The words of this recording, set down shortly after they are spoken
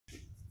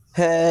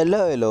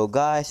Hello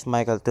guys,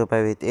 Michael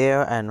Tupawit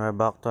here and we're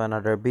back to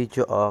another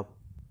video of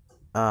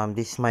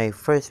this is my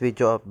first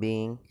video of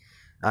being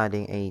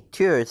adding a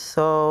tier.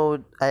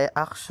 So I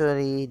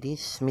actually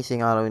this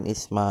Missing Halloween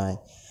is my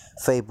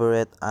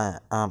favorite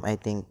I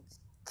think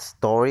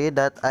story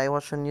that I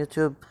watched on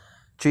YouTube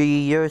 3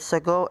 years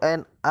ago,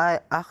 and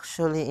I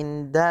actually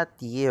in that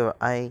year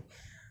I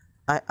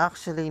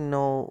actually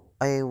know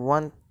I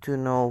want to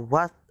know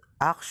what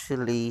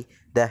actually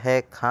the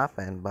heck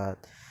happened, but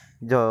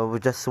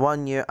just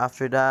 1 year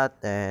after that,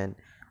 and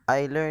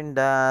I learned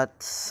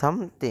that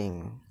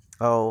something.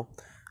 Oh,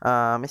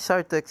 it's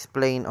hard to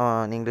explain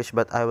on English,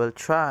 but I will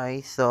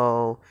try.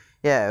 So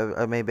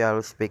yeah, maybe I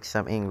will speak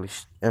some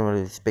English. I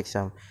will speak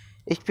some.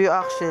 If you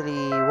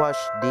actually watch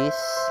this,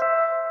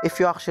 if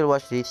you actually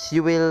watch this,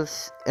 you will.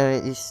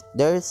 Is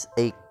there's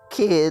a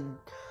kid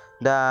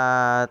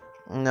that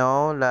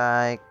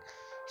like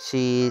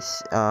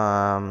she's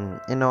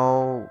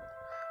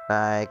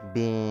like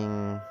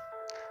being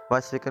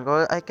what we can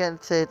call it. I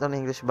can't say it on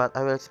English but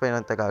I will explain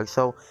on Tagalog.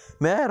 So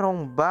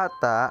merong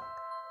bata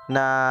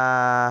na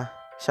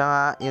siya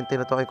nga yung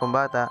tinutukoy kong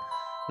bata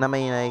na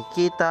may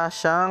nakikita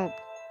siyang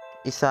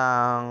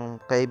isang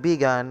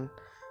kaibigan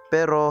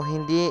pero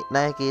hindi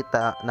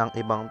nakikita ng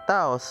ibang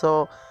tao.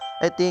 So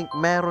I think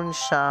meron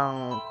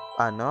siyang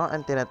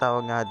ang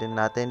tinatawag nga din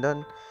natin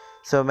doon.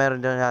 So meron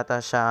din yata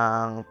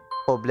siyang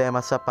problema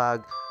sa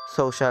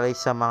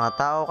pag-socialize sa mga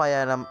tao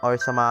kaya or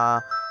sa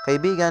mga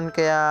kaibigan,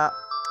 kaya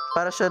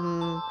para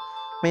siyang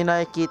may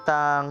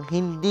nakikitang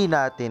hindi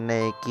natin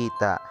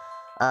nakikita.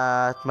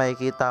 At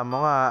makikita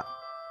mo nga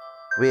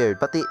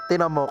weird. Pati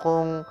tinan mo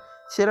kung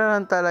sila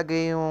lang talaga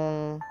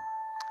yung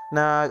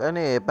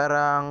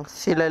parang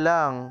sila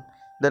lang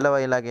dalawa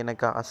yung lagi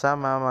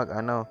nagkakasama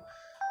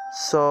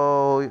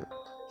So,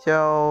 so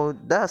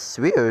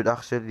that's weird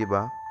actually, di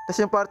ba?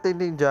 Kasi yung parte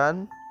din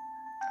dyan,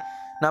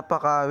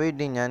 napaka-weird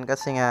din yan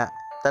kasi nga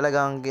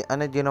talagang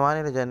ginawa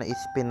nila dyan is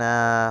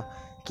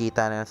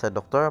pinakita nila sa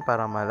doktor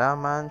para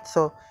malaman.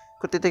 So,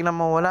 kung titignan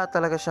mo, wala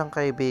talaga siyang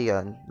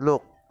kaibigan.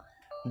 Look,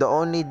 the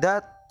only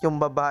that, yung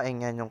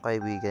babaeng yan, yung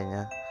kaibigan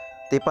niya.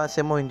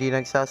 Tipansin mo, hindi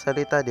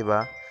nagsasalita, di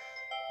ba?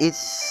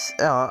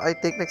 I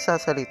think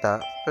nagsasalita,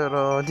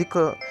 pero di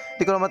ko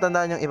na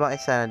matandaan yung ibang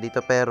eksena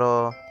dito,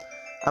 pero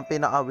ang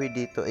pinaka-weird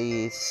dito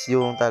is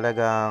yung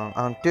talagang,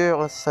 ang theory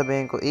ko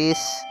sasabihin ko is,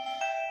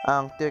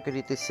 ang theory ko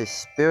dito sa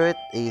spirit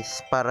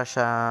is para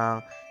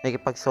siyang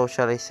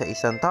nakipag-socialize sa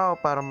isang tao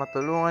para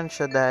matulungan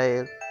siya,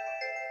 dahil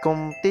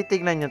kung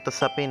titignan nyo to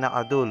sa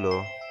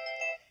pinakadulo,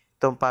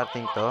 itong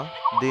parting to,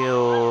 do you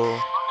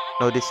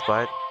know this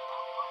part?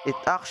 It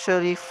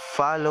actually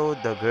followed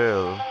the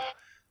girl.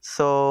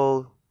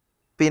 So,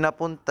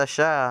 pinapunta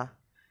siya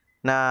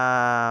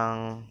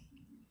ng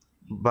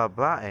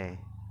babae,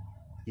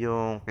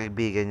 yung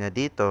kaibigan niya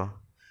dito,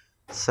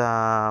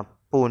 sa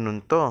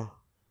punong to.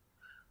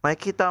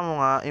 Makikita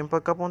mo nga, yung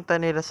pagkapunta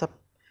nila sa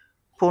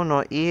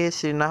puno is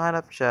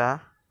hinahanap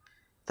siya,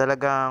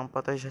 talagang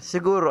patay siya.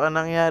 Siguro, ang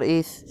nangyari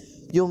is,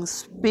 yung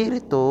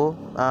spirito,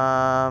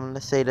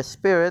 let's say the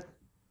spirit,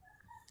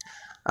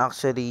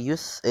 actually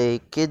use a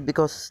kid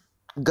because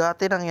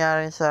gati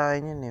nangyari sa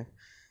akin yun eh.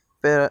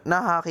 Pero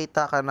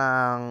nakakita ka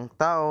ng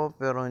tao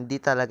pero hindi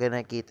talaga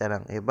nakita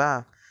ng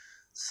iba.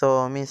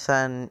 So,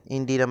 minsan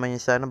hindi naman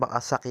yun sana,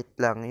 baka sakit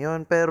lang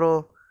yun.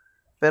 Pero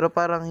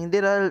parang hindi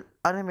dahil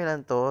anime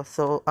lang to.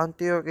 So, ang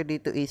theory ko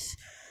dito is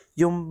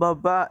yung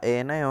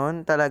babae na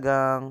yun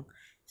talagang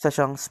isa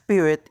siyang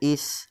spirit,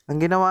 is ang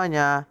ginawa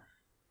niya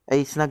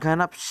is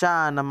naghanap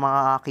siya ng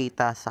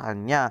makakakita sa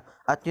kanya.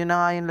 At yun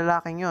na nga yung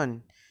lalaking yun.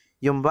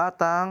 Yung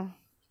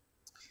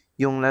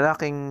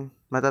lalaking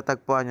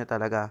matatagpuan niya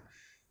talaga,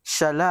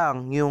 siya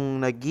lang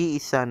yung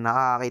nag-iisa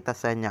nakakakita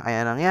sa kanya.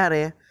 Kaya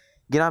nangyari,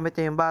 ginamit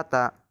niya yung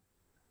bata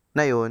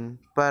na yun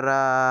para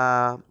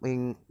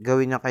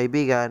gawin niya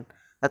kaibigan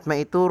at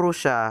maituro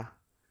siya,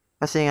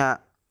 kasi nga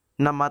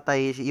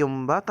namatay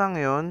yung batang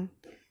yun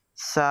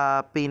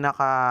sa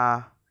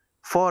pinaka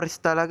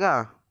forest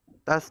talaga,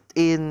 as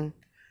in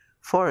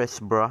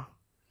forest, bro.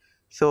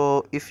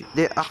 So if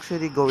they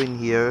actually go in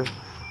here,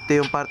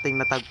 ito yung parting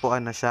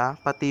natagpuan na siya,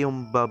 pati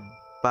yung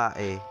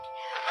babae.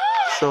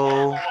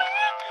 So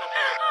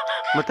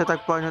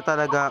matatagpuan nyo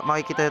talaga,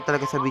 makikita nyo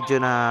talaga sa video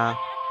na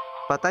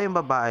patay yung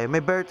babae. May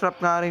bear trap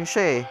nga rin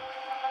siya eh,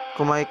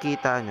 kung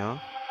makikita nyo.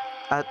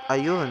 At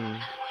ayun.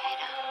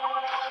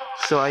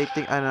 So I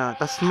think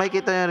tas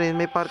makikita nyo rin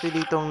may parte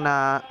ditong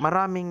na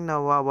maraming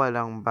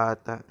nawawalang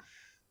bata.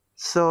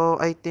 So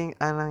I think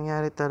ang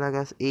nangyari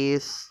talaga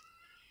is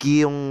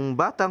yung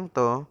batang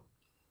to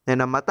na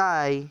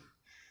namatay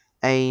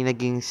ay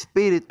naging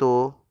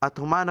spirito at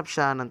humanap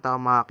siya ng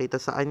tao makakita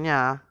sa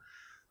kanya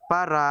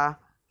para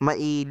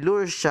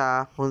mai-lure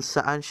siya kung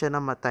saan siya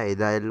namatay,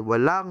 dahil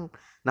walang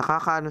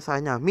nakakaano sa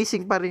kanya.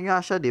 Missing pa rin nga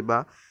siya, 'di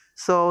ba?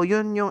 So,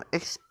 yun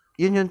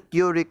yung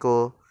theory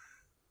ko,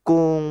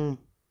 kung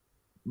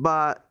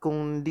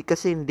di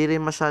kasi hindi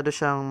rin masyado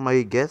siyang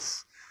may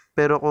guess,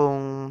 pero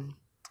kung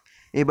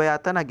iba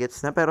yata na gets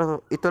na,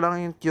 pero ito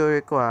lang yung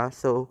theory ko ha.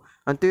 So,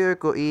 ang theory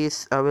ko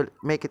is I will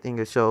make it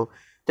English. So,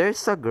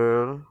 there's a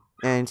girl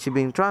and she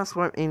being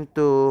transformed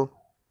into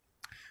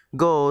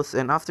ghost,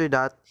 and after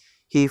that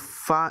he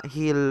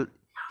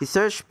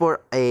searched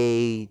for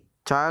a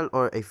child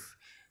or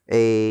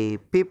a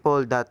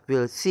people that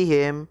will see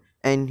him,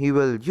 and he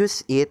will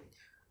use it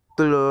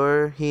to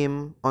lure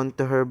him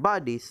onto her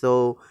body.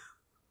 So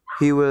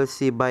he will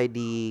see by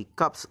the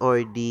cops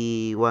or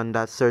the one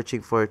that's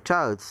searching for a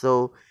child.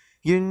 So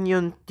yun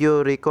yung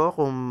theory ko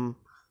kung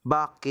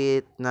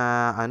bakit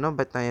na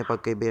ba't na yung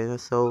pagkaibigan niya.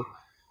 So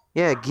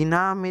yeah,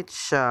 ginamit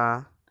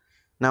siya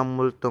ng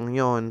multong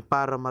yon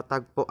para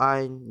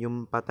matagpuan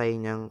yung patay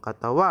niyang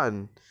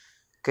katawan.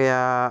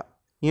 Kaya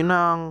yun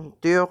ang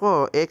tiyo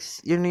ko,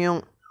 yun yung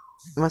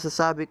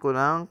masasabi ko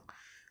lang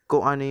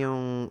kung ano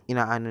yung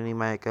inaano ni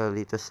Michael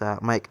dito sa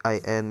Mike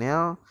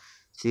INL,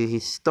 si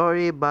his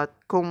story. But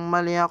kung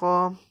mali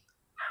ako,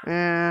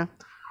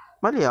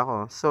 mali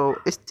ako. So,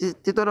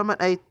 ito naman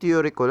ay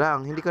theory ko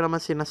lang. Hindi ko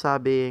naman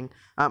sinasabing,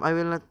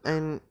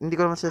 hindi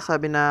ko naman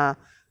sinasabi na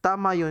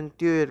tama yung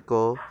theory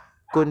ko,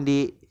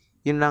 kundi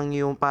yun lang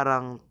yung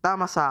parang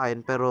tama sa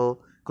akin.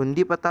 Pero, kung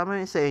di pa tama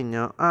yun sa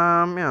inyo,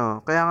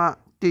 kaya nga,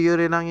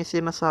 theory lang yung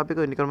sinasabi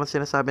ko. Hindi ko naman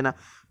sinasabi na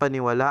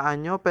paniwalaan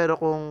nyo. Pero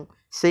kung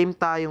same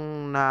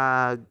tayong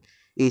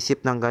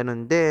nag-isip ng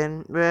ganun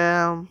din,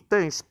 well,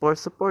 thanks for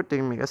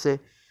supporting me.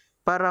 Kasi,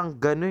 parang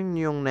ganun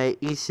yung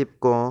naiisip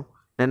ko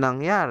na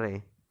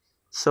nangyari.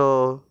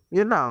 So,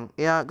 yun lang.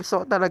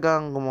 Gusto ko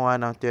talagang gumawa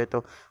ng theory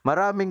to.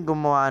 Maraming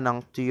gumawa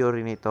ng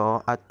theory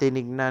nito at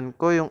tinignan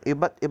ko yung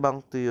iba't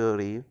ibang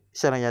theory.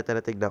 Isa lang yata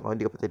natignan ko,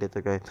 hindi ko pa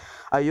tinitry.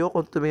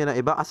 Ayoko tumingin ng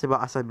iba kasi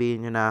baka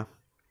sabihin nyo na,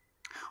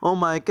 oh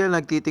Michael,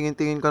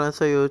 nagtitingin-tingin ka lang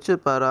sa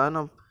YouTube para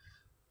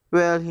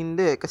Well,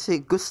 hindi.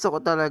 Kasi gusto ko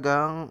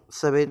talagang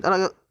sabihin,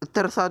 talaga,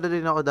 interesado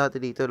din ako dati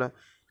dito na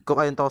kung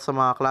kayo ako sa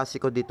mga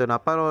klasiko dito na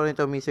panoorin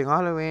ito Missing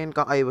Halloween,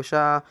 kakaiba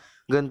siya,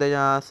 ganda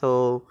niya.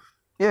 So,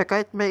 yeah,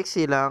 kahit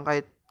maiksi lang,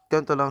 kahit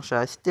ganito lang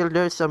siya, still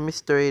there's a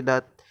mystery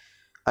that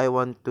I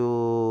want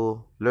to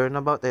learn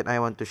about and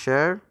I want to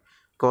share.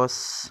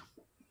 Cause,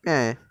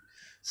 yeah.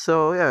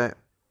 So, yeah,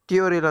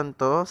 theory lang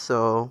to.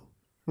 So,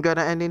 I'm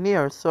gonna end in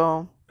here.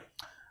 So,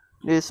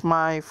 this is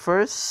my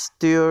first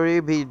theory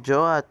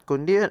video at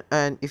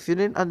and if you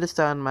didn't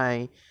understand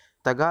my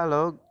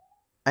Tagalog,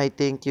 I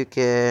think you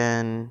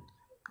can,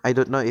 I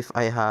don't know if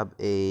I have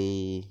a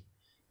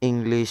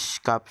English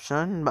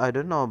caption, but I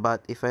don't know,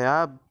 but if I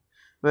have,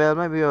 well,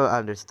 maybe you'll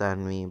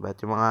understand me. But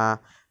yung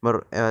mga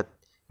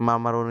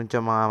marunong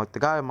dyan mga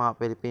magtagalog, mga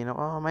Pilipino,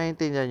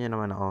 maintindihan nyo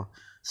naman ako.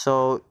 So,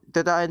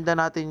 tataan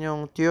na natin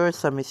yung theory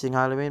sa Missing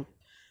Halloween.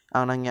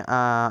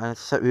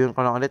 Sabihin ko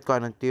lang ulit kung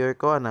anong theory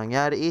ko. Ang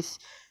nangyari is,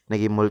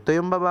 naging multo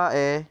yung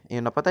babae,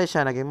 yung napatay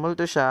siya, naging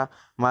multo siya,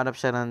 umanap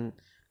siya ng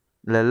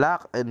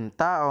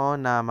tao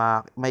na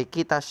may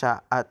kita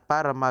siya at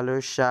para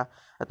malure siya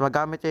at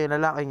magamit niya yung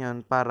lalaki yun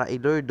para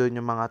ilure doon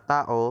yung mga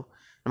tao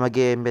na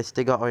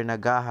mag-iimbestiga or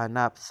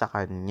naghahanap sa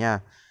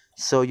kanya.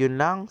 So, yun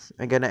lang.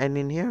 I'm gonna end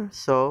in here.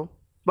 So,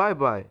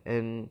 bye-bye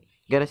and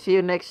gonna see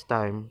you next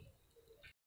time.